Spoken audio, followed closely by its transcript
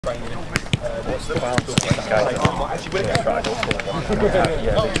What's the bounce? Actually, alright.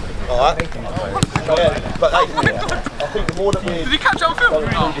 Yeah, but hey, I think the more that we're... Did he catch on film?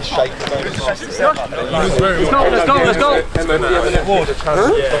 Let's go.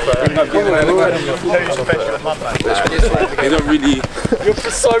 They don't really... You're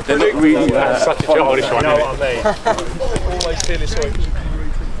so predictable. Such a childish one. You know what I mean? Always feeling sorry.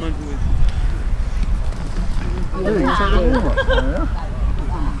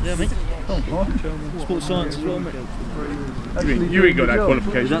 Yeah, mate. Sports science as well, mate. You ain't got that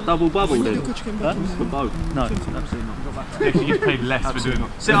qualification. Is that double bubble then? Huh? For both? No, absolutely not. Actually, you paid less for doing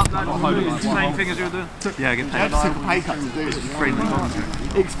it. Sit up, same thing as you were doing? Yeah, get paid. I took a pay cut to do this.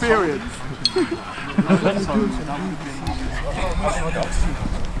 Experience.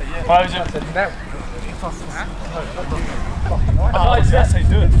 Close it. That's how you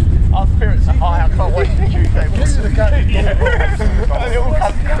do it. Our spirits are high, I can't wait to Tuesday. And it all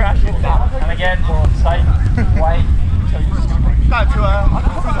comes crashing down. And again, safe, wait. No, to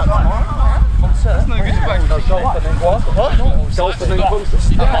concert. No good to play. Golf and then what? Golf and then concert.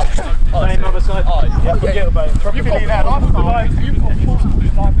 Same other side. Yeah, forget about it. You can leave that off. You've got liability.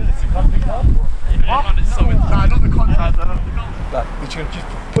 What? No, not the contract. Look, we're just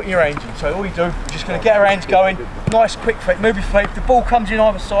putting your hands in. So all you do, we're just going to get our hands going. Nice, quick feet. Move your feet. If the ball comes in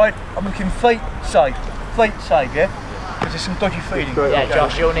either side, I'm looking feet save. Feet save, yeah? Because there's some dodgy feeding. Yeah,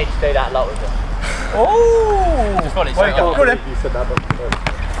 Josh, you'll need to do that a lot with them. Oh! Funny, Well, so good. You said that, but...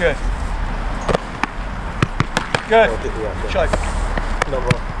 Good. Good. Shape.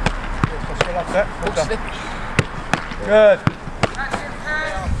 Number. Still like that. Well done. Good.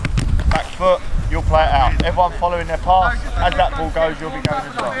 Back foot, you'll play it out. Everyone following their pass. As that ball goes, you'll be going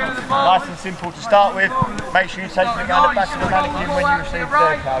as well. Nice and simple to start with. Make sure you take it down the back of the mannequin when you receive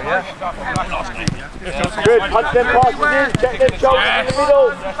their cow, yeah? Good, punch them passes in, check them shoulders in the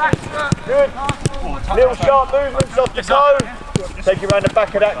middle. Good. Little sharp movements off the toe. Take it around the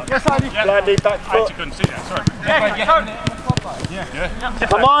back of that. Blandy back foot.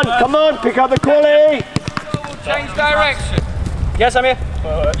 Come on, pick up the quality. Change direction. Yes, I'm here.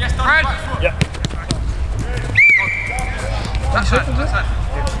 Yes, Fred. Yeah. That's it.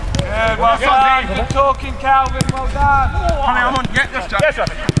 Good, well done. Good talking, Calvin. Well done. I'm on. Yes, sir.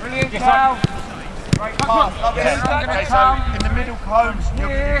 Brilliant, Cal. Great pass. Okay, so in the middle cones, you're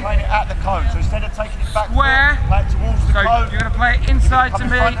going to be playing it at the cone. So instead of taking it back, Square. play it towards the cone. You're going to play it inside to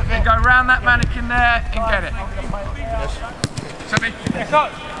me and go around that mannequin there and get it. Send me. Yes,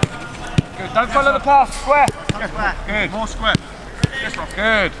 good. Don't follow the pass. Square. Good. More square. Yes, Rob.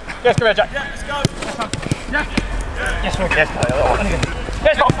 Good. Yes, go ahead, Jack. Yeah, let's go. Yeah. Yes, Rob. Yes, go.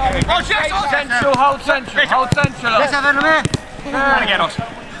 Yes, Rob. Hold central. Hold central. Hold central. Yes, have them here. And again, Os.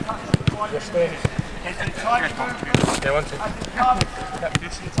 Yes, Steve. Yeah, one, two.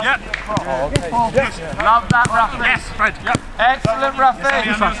 Yep. Oh, okay. Love that roughing. Yes, Fred. Yep. Excellent roughing.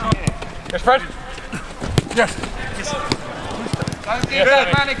 Yes, Fred. Yes. Don't give that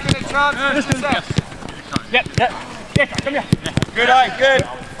mannequin a chance for success. Yep, yep. Yeah, come here. Good, eye, good.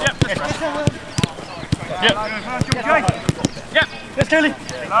 Yep. Yep. Yep. Yes, Kelly.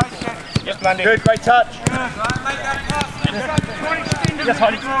 Yep, Blandy. Good, great touch. Yes,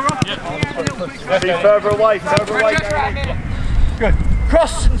 Hardy. Be further away, Gary. Good.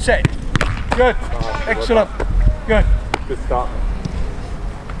 Cross and set. Good. Excellent. Good. Good start.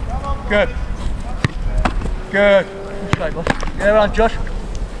 Good. Good. Straight, boss. Yeah, well done, Josh.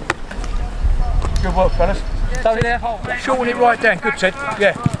 Good work, fellas. Stay there. Shorten it right down. Good, Ted.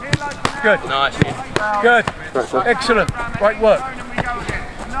 Yeah. Good. Nice. Good. Excellent. Great work.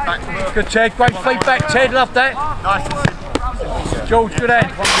 Good, Ted. Great feedback, Ted. Love that. Nice. George, good hand.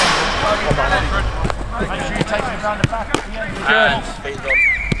 Make sure you take it around the back at the end. Good.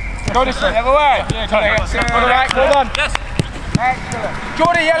 Go this way. The other way. All right, well done. Yes. Excellent.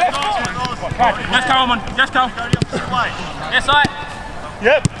 Jordy, yeah, left. Yes, Coleman. Yes, Cole. Go the opposite way. Yes, I.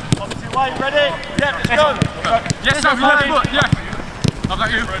 Yep. Opposite way, ready? Yep, let's go. Yes, I've left foot. Yes. I've got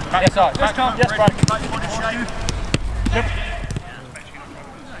you. Yes, I. Yes, Tom. Yes, Brad. Yep.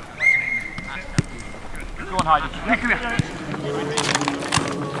 Go on, Heidi.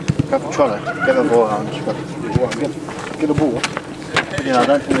 Grab the trolley, get the ball out, get the ball. But, you know, I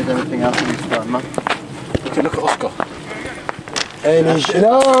don't think there's anything else in this time, man. Okay, look at Oscar. And he's,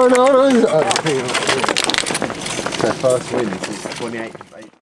 no. Their first win since 28th of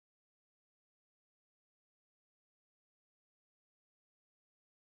April.